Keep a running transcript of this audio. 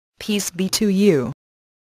Peace be to you.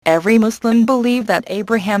 Every Muslim believes that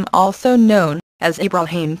Abraham, also known as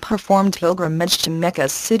Ibrahim, performed pilgrimage to Mecca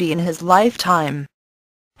city in his lifetime.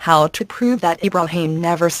 How to prove that Ibrahim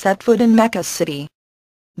never set foot in Mecca city?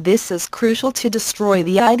 This is crucial to destroy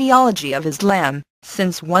the ideology of Islam,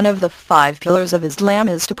 since one of the 5 pillars of Islam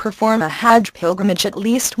is to perform a Hajj pilgrimage at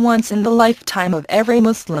least once in the lifetime of every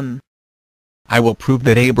Muslim. I will prove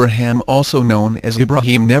that Abraham, also known as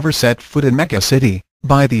Ibrahim, never set foot in Mecca city,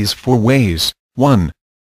 by these 4 ways. 1.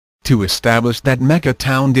 To establish that Mecca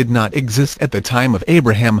town did not exist at the time of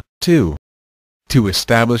Abraham. 2. To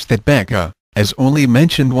establish that Mecca, as only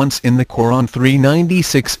mentioned once in the Quran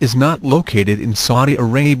 396, is not located in Saudi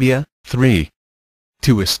Arabia. 3.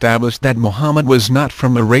 To establish that Muhammad was not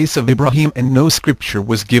from a race of Ibrahim and no scripture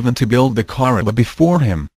was given to build the Kaaba before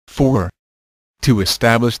him. 4. To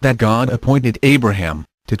establish that God appointed Abraham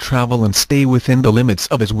to travel and stay within the limits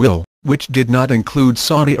of his will, which did not include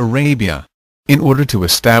Saudi Arabia. In order to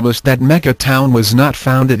establish that Mecca town was not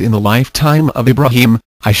founded in the lifetime of Ibrahim,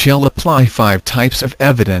 I shall apply 5 types of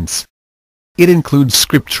evidence. It includes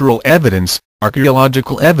scriptural evidence,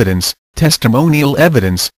 archaeological evidence, testimonial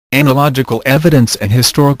evidence, analogical evidence and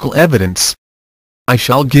historical evidence. I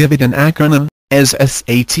shall give it an acronym, as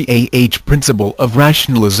SATAH, principle of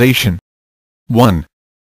rationalization. 1.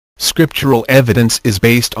 Scriptural evidence is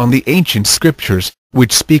based on the ancient scriptures,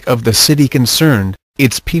 which speak of the city concerned,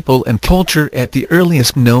 its people and culture at the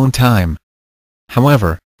earliest known time.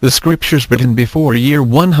 However, the scriptures written before year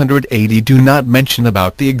 180 do not mention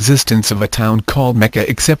about the existence of a town called Mecca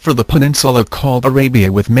except for the peninsula called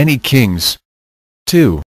Arabia with many kings.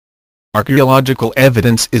 2. Archaeological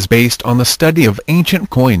evidence is based on the study of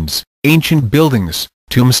ancient coins, ancient buildings,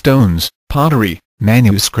 tombstones, pottery,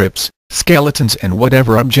 manuscripts, skeletons and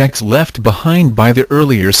whatever objects left behind by the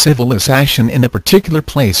earlier civilization in a particular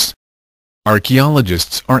place.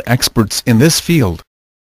 Archaeologists are experts in this field.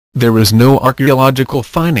 There is no archaeological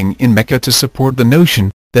finding in Mecca to support the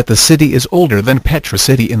notion that the city is older than Petra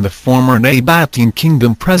city in the former Nabatean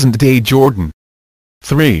kingdom, present-day Jordan.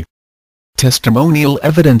 3. Testimonial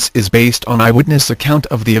evidence is based on eyewitness account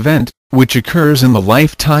of the event, which occurs in the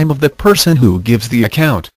lifetime of the person who gives the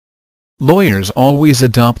account. Lawyers always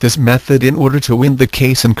adopt this method in order to win the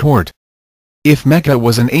case in court. If Mecca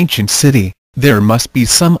was an ancient city, there must be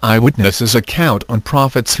some eyewitnesses' account on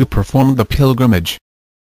prophets who performed the pilgrimage.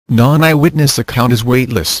 Non-eyewitness account is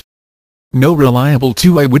weightless. No reliable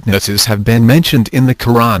 2 eyewitnesses have been mentioned in the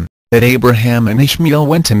Quran. That Abraham and Ishmael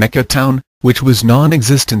went to Mecca town, which was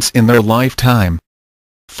non-existent in their lifetime.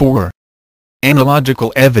 4.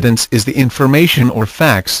 Analogical evidence is the information or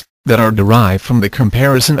facts that are derived from the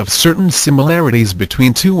comparison of certain similarities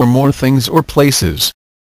between 2 or more things or places.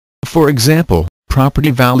 For example,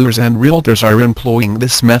 property valuers and realtors are employing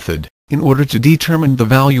this method in order to determine the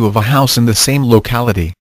value of a house in the same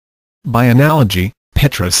locality. By analogy,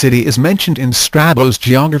 Petra city is mentioned in Strabo's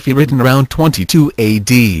geography written around 22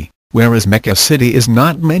 AD, whereas Mecca city is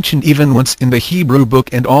not mentioned even once in the Hebrew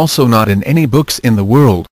book and also not in any books in the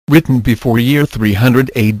world, written before year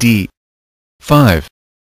 300 AD. 5.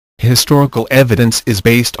 Historical evidence is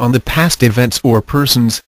based on the past events or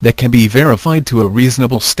persons that can be verified to a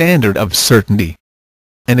reasonable standard of certainty.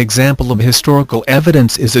 An example of historical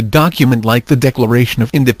evidence is a document like the Declaration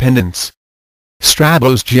of Independence.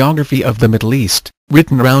 Strabo's geography of the Middle East,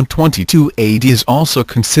 written around 22 AD, is also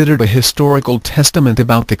considered a historical testament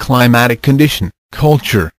about the climatic condition,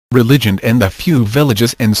 culture, religion and the few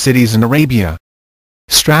villages and cities in Arabia.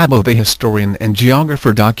 Strabo the historian and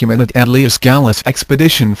geographer documented Elias Gallus'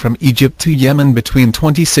 expedition from Egypt to Yemen between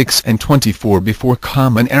 26 and 24 before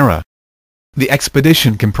Common Era. The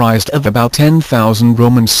expedition comprised of about 10,000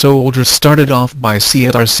 Roman soldiers, started off by sea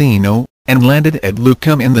at Arsino, and landed at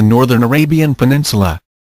Lucum in the northern Arabian Peninsula.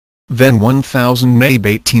 Then 1,000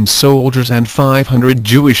 Nabatean soldiers and 500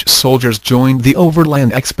 Jewish soldiers joined the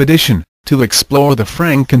overland expedition, to explore the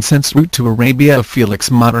frankincense route to Arabia of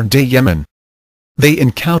Felix modern-day Yemen. They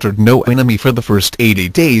encountered no enemy for the first 80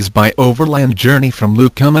 days by overland journey from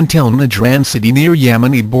Lucum until Najran city near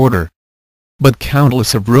Yemeni border. But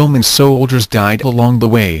countless of Roman soldiers died along the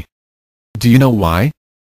way. Do you know why?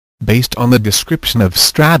 Based on the description of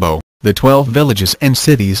Strabo, the 12 villages and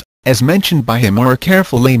cities, as mentioned by him, are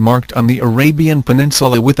carefully marked on the Arabian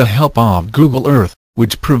Peninsula with the help of Google Earth,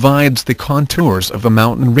 which provides the contours of the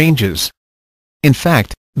mountain ranges. In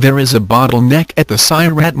fact, there is a bottleneck at the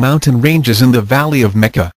Sirat mountain ranges in the valley of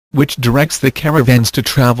Mecca, which directs the caravans to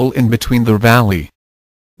travel in between the valley.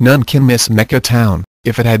 None can miss Mecca town,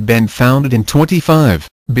 if it had been founded in 25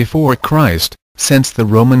 before Christ, since the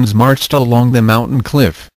Romans marched along the mountain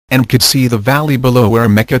cliff, and could see the valley below where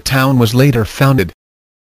Mecca town was later founded.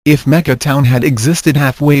 If Mecca town had existed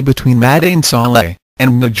halfway between Madain Saleh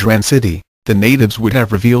and Najran city, the natives would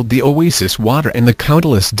have revealed the oasis water, and the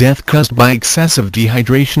countless deaths caused by excessive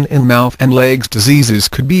dehydration and mouth and legs diseases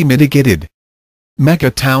could be mitigated. Mecca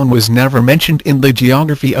town was never mentioned in the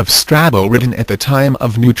geography of Strabo written at the time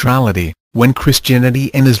of neutrality, when Christianity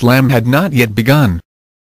and Islam had not yet begun.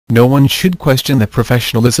 No one should question the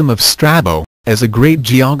professionalism of Strabo, as a great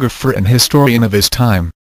geographer and historian of his time.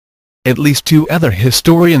 At least two other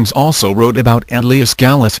historians also wrote about Aelius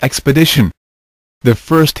Gallus' expedition. The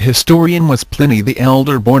first historian was Pliny the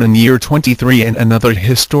Elder, born in year 23, and another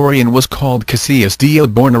historian was called Cassius Dio,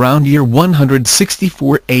 born around year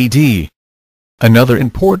 164 AD. Another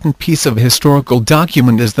important piece of historical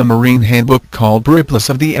document is the marine handbook called Periplus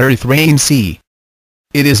of the Erythraean Sea.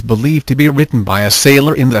 It is believed to be written by a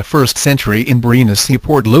sailor in the 1st century in Brina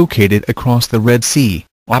seaport, located across the Red Sea,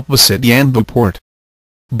 opposite Yanbu port.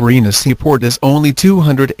 Brina seaport is only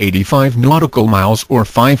 285 nautical miles or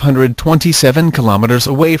 527 kilometers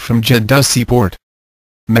away from Jeddah seaport.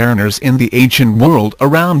 Mariners in the ancient world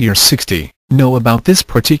around year 60 know about this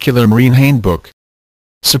particular marine handbook.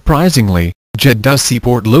 Surprisingly, Jeddah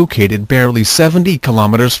seaport, located barely 70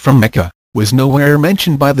 kilometers from Mecca, was nowhere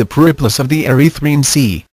mentioned by the Periplus of the Erythraean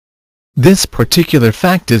Sea. This particular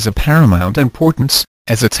fact is of paramount importance,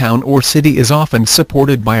 as a town or city is often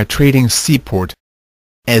supported by a trading seaport.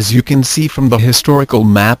 As you can see from the historical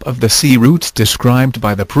map of the sea routes described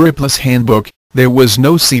by the Periplus handbook, there was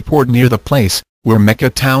no seaport near the place where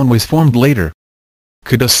Mecca town was formed later.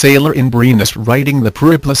 Could a sailor in Brina writing the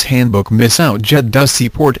Periplus handbook miss out Jeddah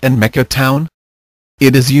seaport and Mecca town?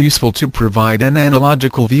 It is useful to provide an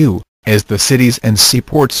analogical view, as the cities and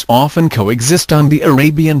seaports often coexist on the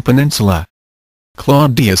Arabian Peninsula.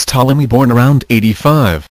 Claudius Ptolemy, born around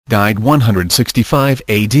 85, died 165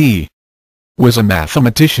 AD. Was a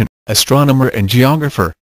mathematician, astronomer and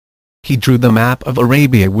geographer. He drew the map of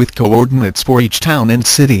Arabia with coordinates for each town and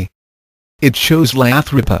city. It shows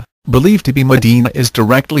Lathrapa, believed to be Medina, is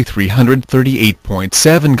directly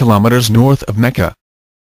 338.7 kilometers north of Mecca.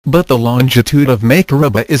 But the longitude of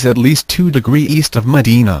Makaraba is at least 2 degrees east of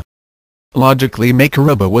Medina. Logically,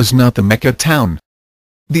 Makaraba was not the Mecca town.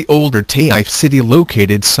 The older Taif city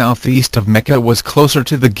located southeast of Mecca was closer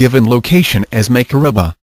to the given location as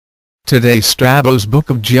Makaraba. Today Strabo's book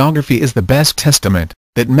of geography is the best testament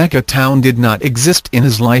that Mecca town did not exist in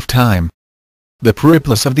his lifetime. The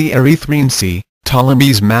Periplus of the Erythraean Sea,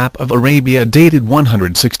 Ptolemy's map of Arabia dated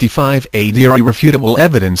 165 AD, are irrefutable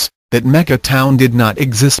evidence that Mecca town did not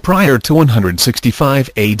exist prior to 165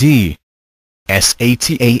 AD.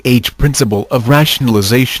 SATAH principle of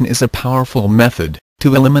rationalization is a powerful method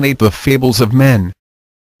to eliminate the fables of men.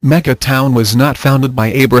 Mecca town was not founded by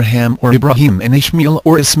Abraham or Ibrahim and Ishmael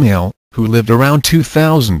or Ismail, who lived around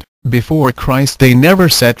 2000 before Christ. They never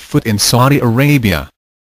set foot in Saudi Arabia.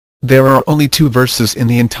 There are only 2 verses in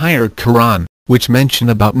the entire Quran which mention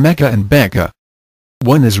about Mecca and Becca.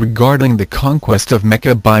 One is regarding the conquest of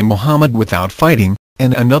Mecca by Muhammad without fighting,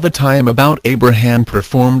 and another time about Abraham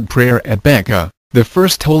performed prayer at Mecca, the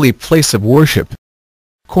first holy place of worship.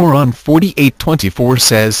 Quran 48:24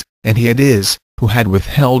 says, "And he it is, who had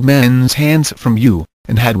withheld men's hands from you,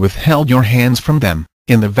 and had withheld your hands from them,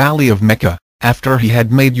 in the valley of Mecca, after he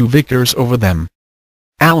had made you victors over them.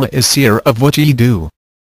 Allah is seer of what ye do."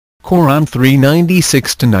 Quran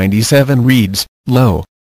 3:96-97 reads, "Lo!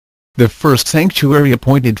 The first sanctuary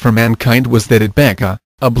appointed for mankind was that at Mecca,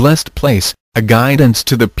 a blessed place, a guidance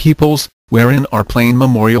to the peoples, wherein are plain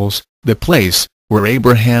memorials, the place where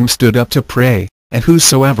Abraham stood up to pray, and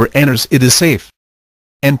whosoever enters it is safe.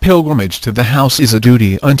 And pilgrimage to the house is a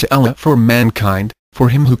duty unto Allah for mankind, for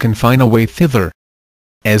him who can find a way thither.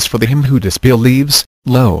 As for him who disbelieves,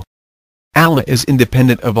 lo! Allah is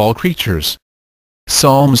independent of all creatures."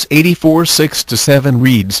 Psalms 84:6-7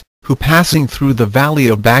 reads, "Who passing through the valley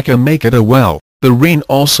of Baca make it a well, the rain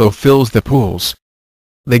also fills the pools.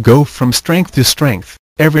 They go from strength to strength,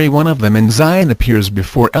 every one of them in Zion appears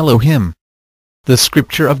before Elohim." The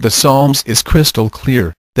scripture of the Psalms is crystal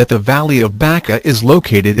clear, that the valley of Baca is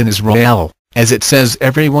located in Israel, as it says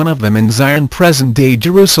every one of them in Zion. Present-day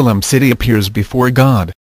Jerusalem city appears before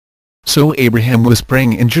God. So Abraham was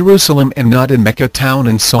praying in Jerusalem and not in Mecca town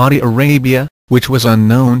in Saudi Arabia, which was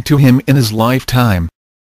unknown to him in his lifetime.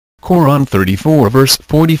 Quran 34 verse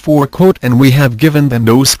 44 quote, "And we have given them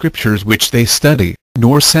no scriptures which they study,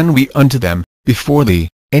 nor send we unto them, before thee,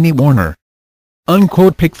 any warner."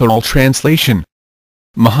 Unquote. Pictorial translation.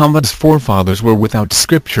 Muhammad's forefathers were without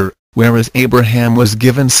scripture, whereas Abraham was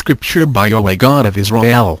given scripture by Yahweh God of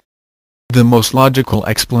Israel. The most logical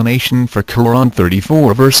explanation for Quran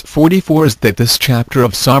 34 verse 44 is that this chapter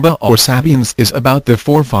of Saba or Sabians is about the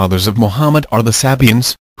forefathers of Muhammad are the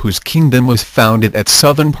Sabians, whose kingdom was founded at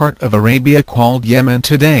southern part of Arabia called Yemen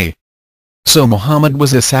today. So Muhammad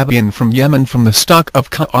was a Sabian from Yemen from the stock of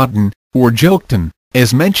Qa'atan, or Joktan,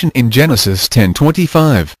 as mentioned in Genesis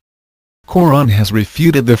 10:25. Quran has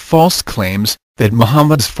refuted the false claims that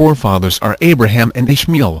Muhammad's forefathers are Abraham and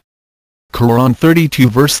Ishmael. Quran 32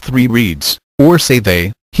 verse 3 reads, "Or say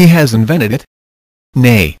they, he has invented it?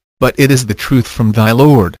 Nay, but it is the truth from thy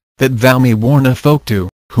Lord, that thou may warn a folk to,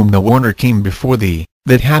 whom the warner came before thee,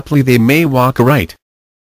 that haply they may walk aright."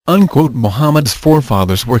 Unquote. Muhammad's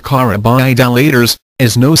forefathers were Kaaba idolaters,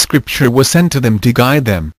 as no scripture was sent to them to guide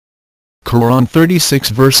them. Quran 36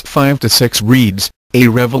 verse 5-6 reads, "A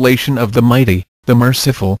revelation of the Mighty, the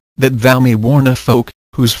Merciful, that thou may warn a folk,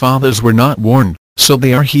 whose fathers were not warned, so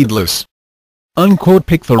they are heedless." Unquote.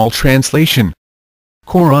 Pictorial translation.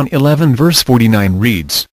 Quran 11 verse 49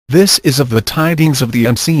 reads, "This is of the tidings of the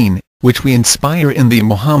unseen, which we inspire in thee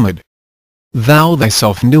Muhammad. Thou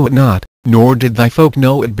thyself knew it not, nor did thy folk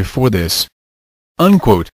know it before this."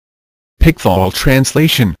 Unquote. Pictorial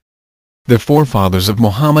translation. The forefathers of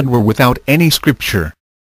Muhammad were without any scripture.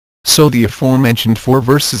 So the aforementioned 4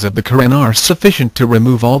 verses of the Quran are sufficient to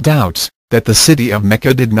remove all doubts, that the city of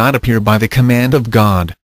Mecca did not appear by the command of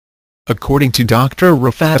God. According to Dr.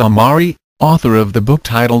 Rafat Amari, author of the book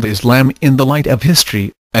titled Islam in the Light of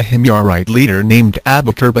History, a Himyarite leader named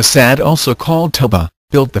Abu Bakr Basad, also called Tuba,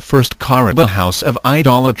 built the first Kaaba house of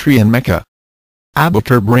idolatry in Mecca. Abu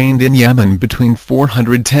Bakr reigned in Yemen between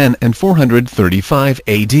 410 and 435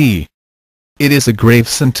 AD. It is a grave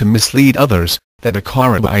sin to mislead others, that a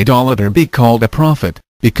Kaaba idolater be called a prophet,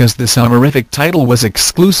 because this honorific title was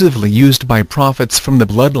exclusively used by prophets from the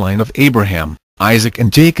bloodline of Abraham, Isaac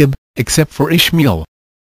and Jacob, except for Ishmael.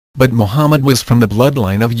 But Muhammad was from the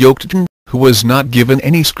bloodline of Joktan, who was not given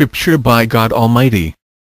any scripture by God Almighty.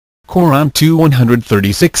 Quran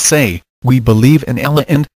 2:136 say, "We believe in Allah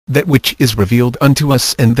and that which is revealed unto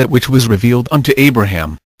us and that which was revealed unto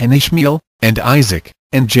Abraham, and Ishmael, and Isaac,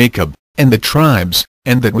 and Jacob, and the tribes,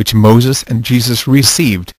 and that which Moses and Jesus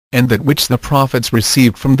received, and that which the prophets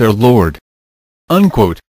received from their Lord."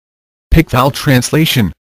 Unquote. Pictorial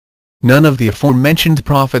translation. None of the aforementioned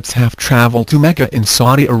prophets have traveled to Mecca in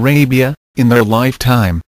Saudi Arabia, in their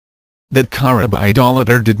lifetime. That Kaaba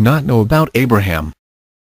idolater did not know about Abraham.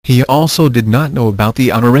 He also did not know about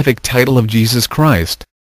the honorific title of Jesus Christ.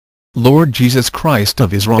 Lord Jesus Christ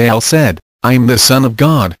of Israel said, "I am the Son of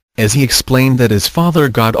God," as he explained that his Father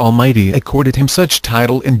God Almighty accorded him such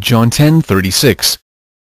title in John 10:36.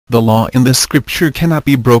 The law in this scripture cannot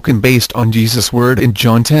be broken based on Jesus' word in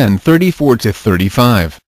John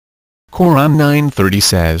 10:34-35. Quran 9:30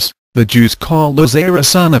 says, "The Jews call Uzair a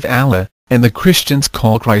son of Allah, and the Christians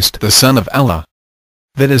call Christ the Son of Allah."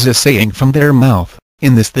 That is a saying from their mouth.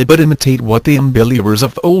 In this they but imitate what the unbelievers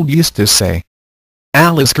of old used to say.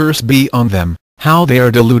 Allah's curse be on them, how they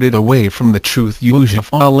are deluded away from the truth.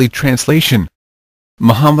 Usually translation.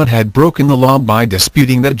 Muhammad had broken the law by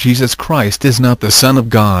disputing that Jesus Christ is not the Son of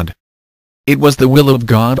God. It was the will of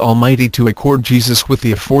God Almighty to accord Jesus with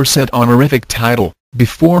the aforesaid honorific title,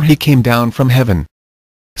 before he came down from heaven.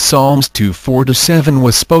 Psalms 2:4-7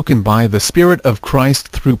 was spoken by the Spirit of Christ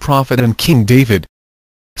through prophet and King David.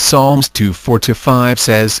 Psalms 2:4-5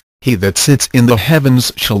 says, "He that sits in the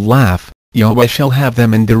heavens shall laugh, Yahweh shall have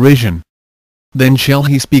them in derision. Then shall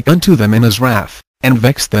he speak unto them in his wrath, and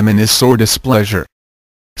vex them in his sore displeasure."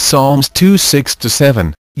 Psalms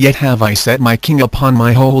 2:6-7, "Yet have I set my king upon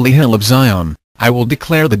my holy hill of Zion, I will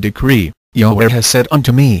declare the decree, Yahweh has said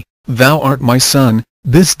unto me, Thou art my son,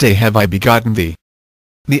 this day have I begotten thee."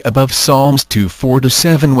 The above Psalms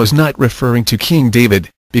 2:4-7 was not referring to King David,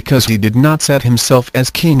 because he did not set himself as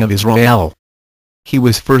king of Israel. He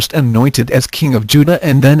was first anointed as king of Judah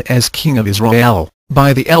and then as king of Israel,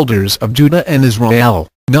 by the elders of Judah and Israel,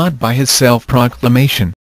 not by his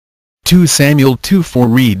self-proclamation. 2 Samuel 2:4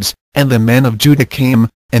 reads, "And the men of Judah came,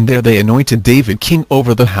 and there they anointed David king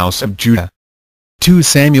over the house of Judah." 2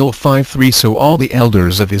 Samuel 5:3 So all the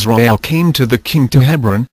elders of Israel came to the king to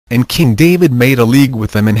Hebron, and King David made a league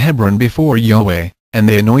with them in Hebron before Yahweh, and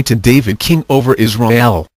they anointed David king over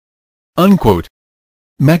Israel. Unquote.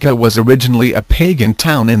 Mecca was originally a pagan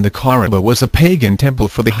town and the Kaaba was a pagan temple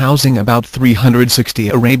for the housing about 360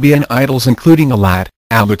 Arabian idols including Alat,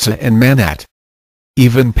 Al-Aqsa and Manat.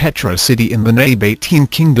 Even Petra city in the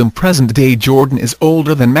Nabatean kingdom present-day Jordan is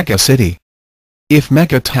older than Mecca city. If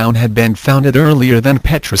Mecca town had been founded earlier than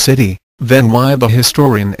Petra city, then why the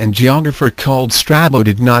historian and geographer called Strabo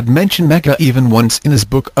did not mention Mecca even once in his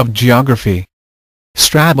book of geography?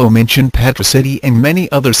 Strabo mentioned Petra city and many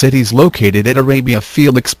other cities located at Arabia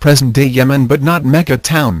Felix present-day Yemen but not Mecca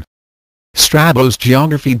town. Strabo's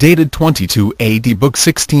geography dated 22 AD Book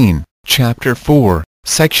 16, Chapter 4,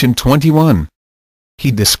 Section 21.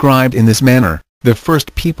 He described in this manner, the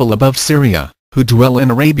first people above Syria, who dwell in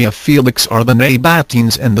Arabia Felix are the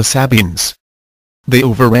Nabateans and the Sabeans. They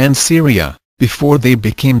overran Syria, before they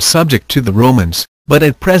became subject to the Romans, but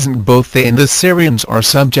at present both they and the Syrians are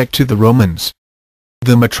subject to the Romans.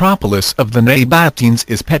 The metropolis of the Nabateans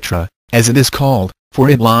is Petra, as it is called, for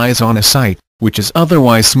it lies on a site, which is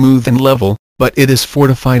otherwise smooth and level, but it is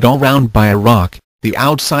fortified all round by a rock, the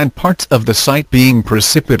outside parts of the site being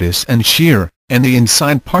precipitous and sheer, and the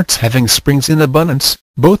inside parts having springs in abundance,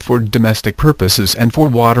 both for domestic purposes and for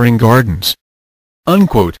watering gardens."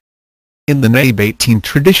 Unquote. In the Nabatean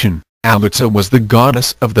tradition, Alutza was the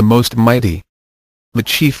goddess of the Most Mighty. The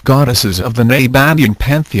chief goddesses of the Nabatean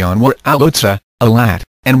pantheon were Alutza, Alat,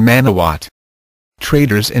 and Manawat.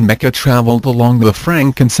 Traders in Mecca traveled along the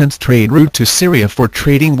frankincense trade route to Syria for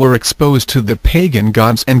trading were exposed to the pagan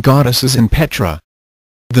gods and goddesses in Petra.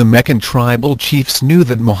 The Meccan tribal chiefs knew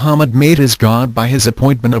that Muhammad made his god by his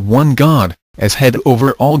appointment of one god, as head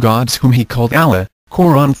over all gods whom he called Allah.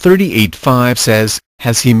 Quran 38:5 says,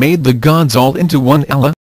 "Has he made the gods all into one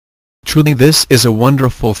Allah? Truly this is a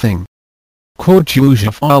wonderful thing." Quote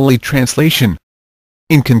Yusuf Ali translation.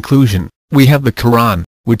 In conclusion, we have the Quran,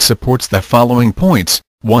 which supports the following points.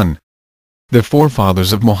 1. The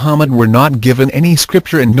forefathers of Muhammad were not given any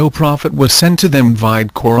scripture and no prophet was sent to them.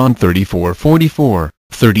 Vide Quran 34:44,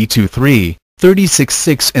 32:3,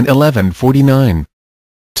 36:6 and 11:49.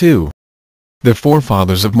 2. The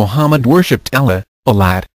forefathers of Muhammad worshipped Allah,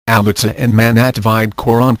 Alat, Alutza and Manat. Vide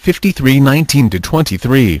Quran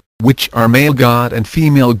 53:19-23, which are male god and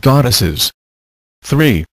female goddesses.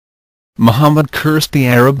 3. Muhammad cursed the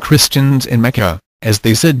Arab Christians in Mecca, as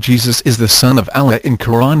they said Jesus is the son of Allah in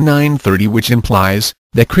Quran 9:30, which implies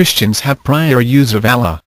that Christians have prior use of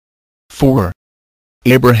Allah. 4.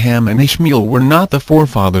 Abraham and Ishmael were not the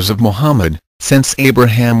forefathers of Muhammad, since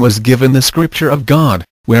Abraham was given the scripture of God,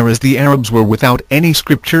 whereas the Arabs were without any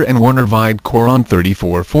scripture and were vide Quran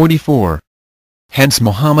 34:44. Hence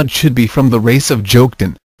Muhammad should be from the race of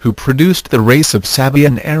Joktan, who produced the race of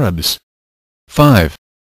Sabaean Arabs. 5.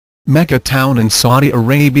 Mecca town in Saudi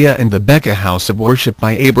Arabia and the Mecca house of worship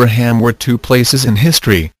by Abraham were two places in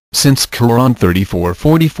history, since Quran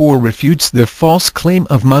 34:44 refutes the false claim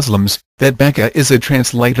of Muslims, that Mecca is a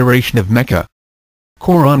transliteration of Mecca.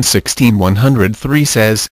 Quran 16:103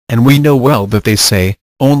 says, "And we know well that they say,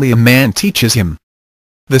 only a man teaches him.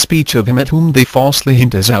 The speech of him at whom they falsely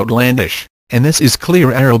hint is outlandish, and this is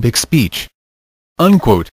clear Arabic speech."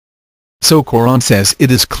 Unquote. So Quran says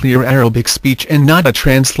it is clear Arabic speech and not a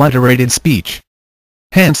transliterated speech.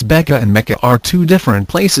 Hence Mecca and Mecca are two different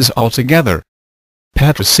places altogether.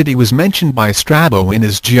 Petra city was mentioned by Strabo in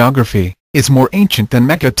his geography, is more ancient than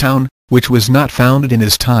Mecca town, which was not founded in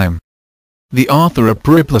his time. The author of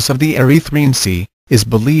Periplus of the Erythraean Sea, is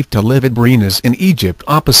believed to live at Barinas in Egypt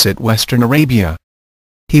opposite western Arabia.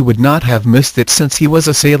 He would not have missed it since he was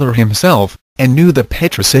a sailor himself, and knew the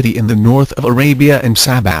Petra city in the north of Arabia and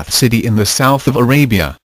Sabath city in the south of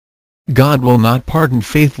Arabia. God will not pardon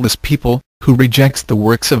faithless people, who rejects the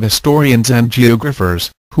works of historians and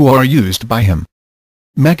geographers, who are used by him.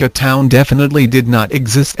 Mecca town definitely did not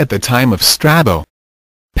exist at the time of Strabo.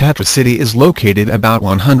 Petra city is located about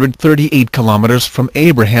 138 kilometers from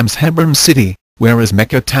Abraham's Hebron city, whereas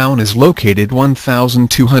Mecca town is located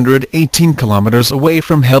 1,218 kilometers away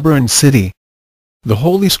from Hebron city. The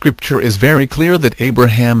Holy Scripture is very clear that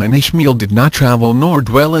Abraham and Ishmael did not travel nor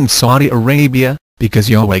dwell in Saudi Arabia, because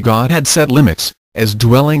Yahweh God had set limits, as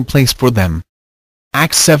dwelling place for them.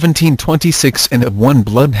 Acts 17:26 And of one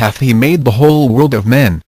blood hath he made the whole world of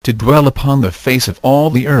men, to dwell upon the face of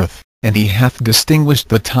all the earth, and he hath distinguished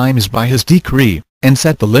the times by his decree, and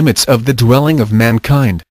set the limits of the dwelling of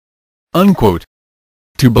mankind. Unquote.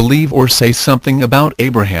 To believe or say something about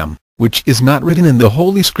Abraham, which is not written in the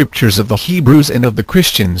Holy Scriptures of the Hebrews and of the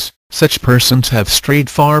Christians, such persons have strayed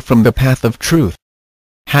far from the path of truth.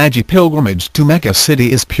 Hajj pilgrimage to Mecca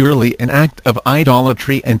city is purely an act of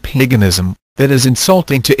idolatry and paganism, that is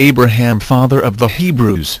insulting to Abraham, father of the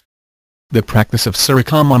Hebrews. The practice of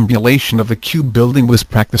circumambulation of the cube building was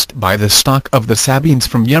practiced by the stock of the Sabeans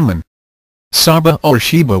from Yemen. Sarba or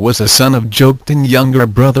Sheba was a son of Joktan, younger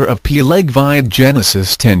brother of Peleg. Vide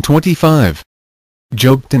Genesis 10:25.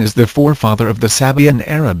 Joktan is the forefather of the Sabaean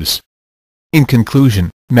Arabs. In conclusion,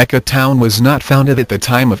 Mecca town was not founded at the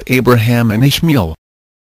time of Abraham and Ishmael.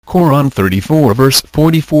 Quran 34 verse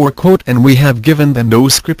 44 quote, "And we have given them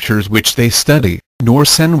those scriptures which they study, nor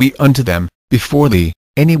send we unto them, before thee,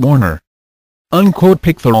 any warner. Unquote.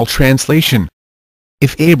 Pictorial translation.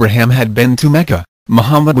 If Abraham had been to Mecca,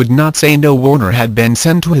 Muhammad would not say no warner had been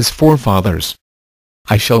sent to his forefathers.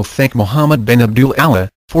 I shall thank Muhammad bin Abdul Allah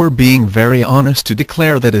for being very honest to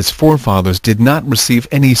declare that his forefathers did not receive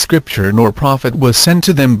any scripture nor prophet was sent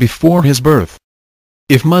to them before his birth.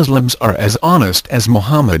 If Muslims are as honest as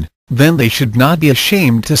Muhammad, then they should not be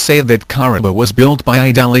ashamed to say that Kaaba was built by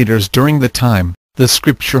idolaters during the time the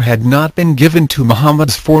scripture had not been given to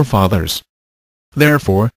Muhammad's forefathers.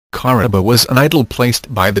 Therefore, Kaaba was an idol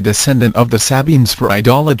placed by the descendant of the Sabians for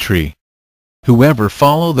idolatry. Whoever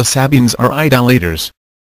follow the Sabians are idolaters.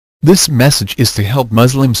 This message is to help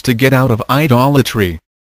Muslims to get out of idolatry.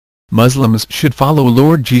 Muslims should follow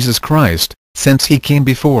Lord Jesus Christ, since he came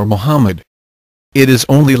before Muhammad. It is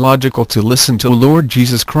only logical to listen to Lord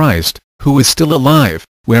Jesus Christ, who is still alive,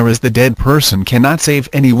 whereas the dead person cannot save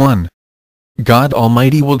anyone. God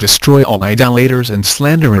Almighty will destroy all idolaters and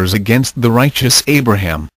slanderers against the righteous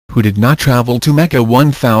Abraham, who did not travel to Mecca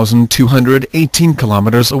 1,218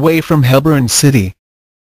 kilometers away from Hebron city.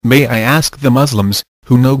 May I ask the Muslims,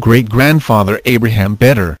 who know great-grandfather Abraham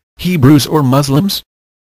better, Hebrews or Muslims?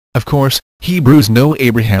 Of course, Hebrews know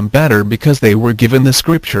Abraham better because they were given the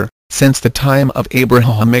scripture, since the time of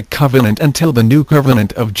Abrahamic covenant until the new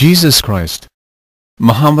covenant of Jesus Christ.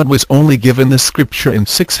 Muhammad was only given the scripture in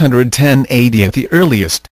 610 AD at the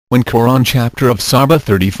earliest, when Quran chapter of Surah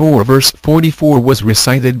 34 verse 44 was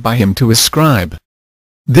recited by him to his scribe.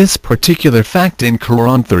 This particular fact in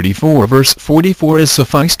Quran 34 verse 44 is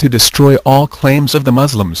suffice to destroy all claims of the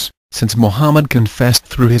Muslims, since Muhammad confessed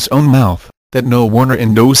through his own mouth that no warner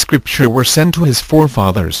and no scripture were sent to his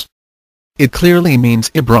forefathers. It clearly means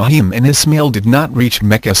Ibrahim and Ismail did not reach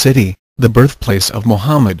Mecca city, the birthplace of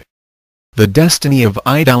Muhammad. The destiny of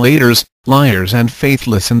idolaters, liars and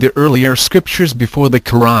faithless in the earlier scriptures before the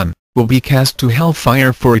Quran, will be cast to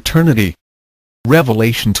hellfire for eternity.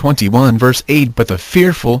 Revelation 21 verse 8. But the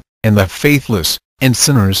fearful, and the faithless, and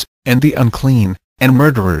sinners, and the unclean, and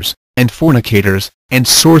murderers, and fornicators, and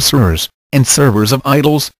sorcerers, and servers of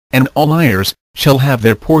idols, and all liars, shall have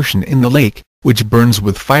their portion in the lake, which burns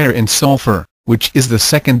with fire and sulfur, which is the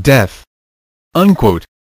second death. Unquote.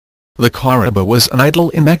 The Kaaba was an idol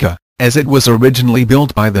in Mecca, as it was originally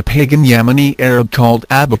built by the pagan Yemeni Arab called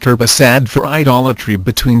Abu Basad for idolatry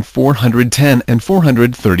between 410 and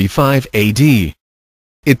 435 AD.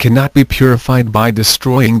 It cannot be purified by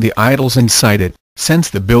destroying the idols inside it, since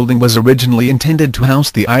the building was originally intended to house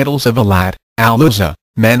the idols of Alat, Al-Uzza,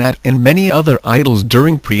 Manat and many other idols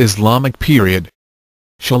during pre-Islamic period.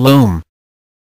 Shalom.